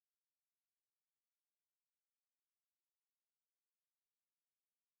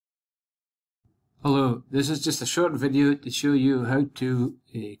Hello, this is just a short video to show you how to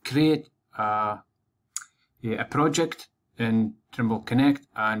create a project in Trimble Connect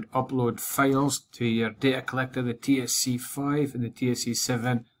and upload files to your data collector, the TSC5 and the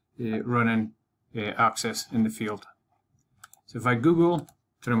TSC7 running Access in the field. So if I Google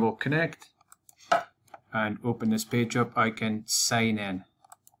Trimble Connect and open this page up, I can sign in.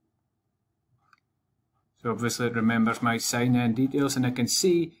 So obviously it remembers my sign in details, and I can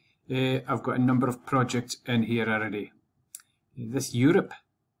see I've got a number of projects in here already. This Europe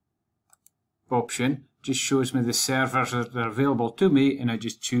option just shows me the servers that are available to me, and I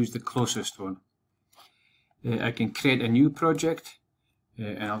just choose the closest one. I can create a new project,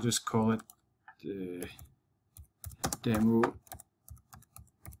 and I'll just call it Demo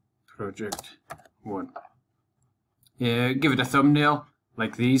Project 1. Give it a thumbnail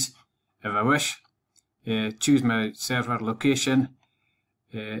like these if I wish. Choose my server location.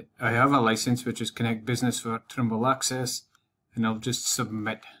 I have a license which is Connect Business for Trimble Access, and I'll just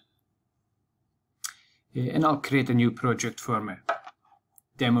submit. And I'll create a new project for me.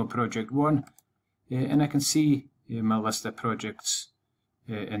 Demo Project 1. And I can see my list of projects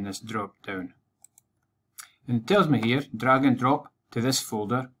in this drop down. And it tells me here, drag and drop to this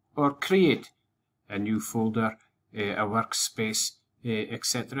folder or create a new folder, a workspace,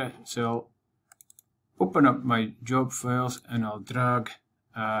 etc. So I'll open up my job files and I'll drag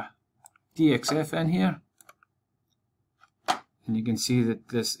DXF in here, and you can see that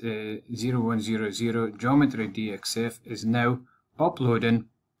this 0100 geometry DXF is now uploading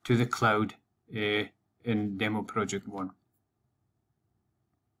to the cloud in Demo Project 1.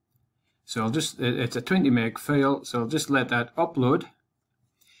 So I'll just, it's a 20 meg file, so I'll just let that upload.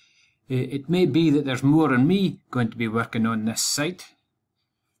 It may be that there's more than me going to be working on this site.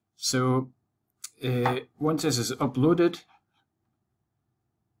 So once this is uploaded,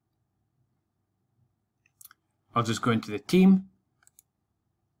 I'll just go into the team,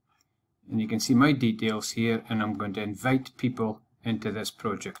 and you can see my details here, and I'm going to invite people into this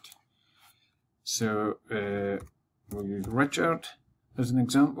project. So we'll use Richard as an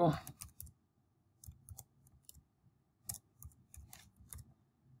example.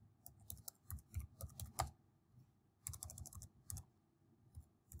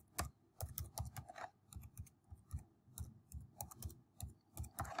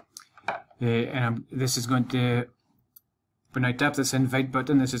 And this is going to, when I tap this invite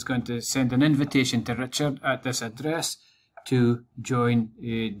button, this is going to send an invitation to Richard at this address to join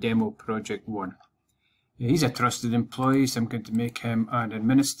Demo Project 1. He's a trusted employee, so I'm going to make him an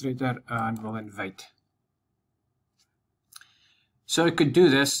administrator and we'll invite. So I could do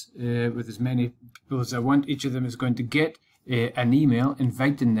this with as many people as I want. Each of them is going to get an email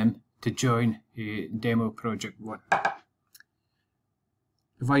inviting them to join Demo Project 1.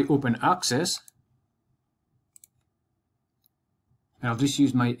 If I open Access, and I'll just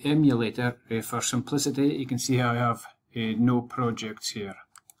use my emulator for simplicity, you can see how I have no projects here.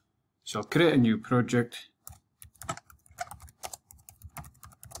 So I'll create a new project.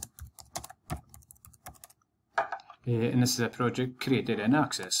 And this is a project created in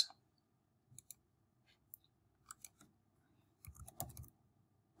Access.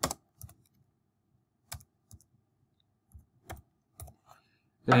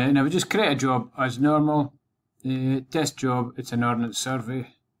 And I would just create a job as normal. Test job, it's an ordnance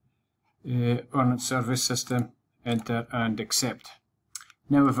survey. Ordnance survey system, enter and accept.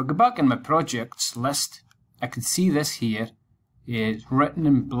 Now if I go back in my projects list, I can see this here is written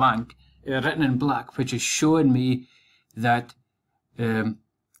in black, which is showing me that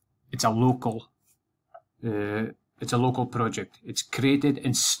it's a local project. It's created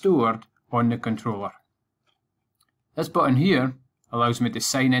and stored on the controller. This button here allows me to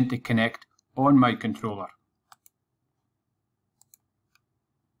sign in to Connect on my controller.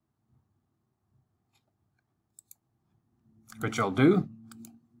 Which I'll do.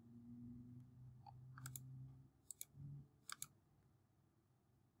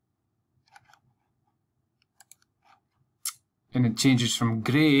 And it changes from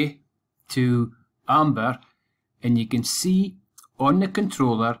grey to amber, and you can see on the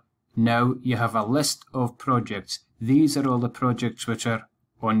controller now you have a list of projects. These are all the projects which are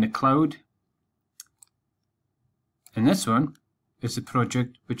on the cloud. And this one is the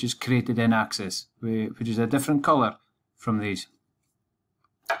project which is created in Access, which is a different colour from these.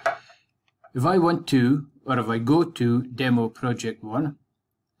 If I want to, or if I go to Demo Project 1,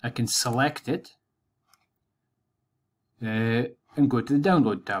 I can select it and go to the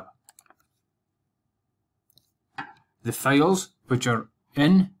Download tab. The files which are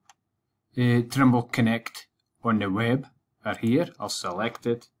in Trimble Connect on the web are here. I'll select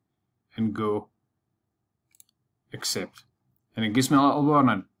it and go accept. And it gives me a little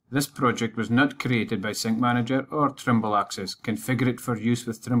warning. This project was not created by Sync Manager or Trimble Access. Configure it for use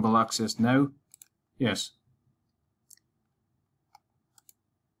with Trimble Access now. Yes.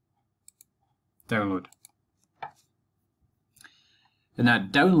 Download. And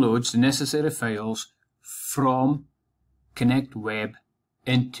that downloads the necessary files from Connect Web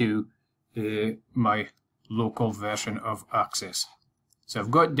into my local version of Access. So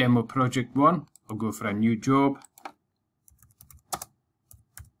I've got demo project 1. I'll go for a new job.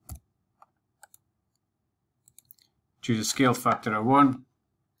 Choose a scale factor of 1.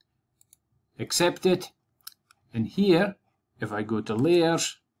 Accept it. And here, if I go to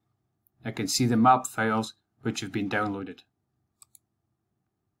Layers, I can see the map files which have been downloaded.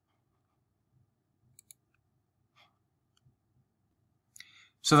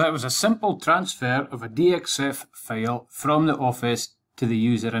 So that was a simple transfer of a DXF file from the office to the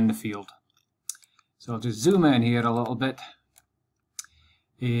user in the field. So I'll just zoom in here a little bit.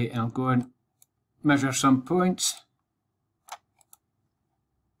 And I'll go and measure some points.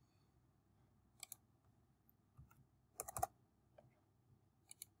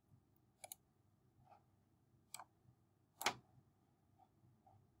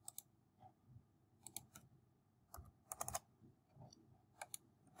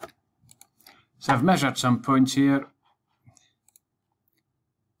 So I've measured some points here.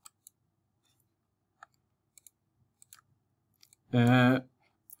 And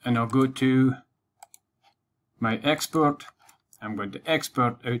I'll go to my export. I'm going to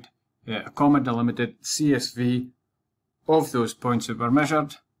export out a comma delimited CSV of those points that were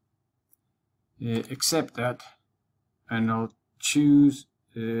measured. Accept that, and I'll choose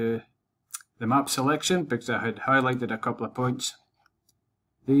the map selection because I had highlighted a couple of points.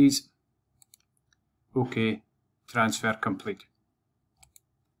 These. OK, transfer complete.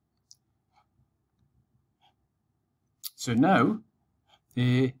 So now,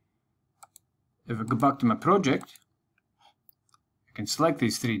 if I go back to my project, I can select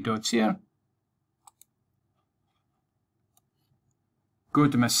these 3 dots here, go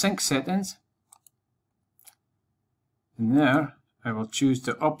to my sync settings, and there I will choose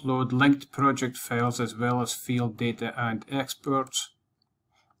to upload linked project files as well as field data and exports.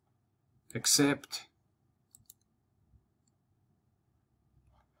 Accept.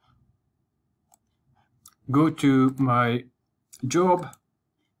 Go to my job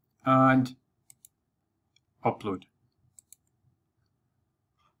and upload.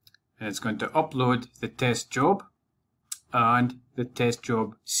 And it's going to upload the test job and the test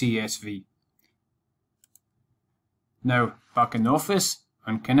job CSV. Now back in the office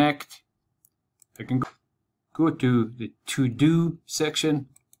and Connect, I can go to the to do section.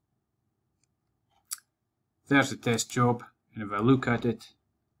 There's the test job, and if I look at it,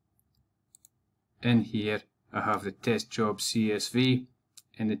 in here I have the test job CSV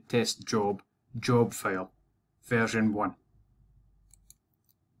and the test job file, version 1.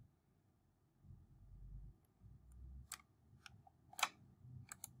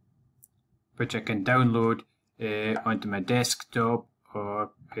 Which I can download onto my desktop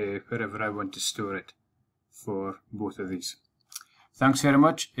or wherever I want to store it for both of these. Thanks very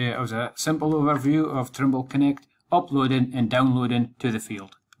much. It was a simple overview of Trimble Connect, uploading and downloading to the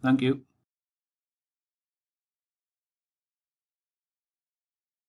field. Thank you.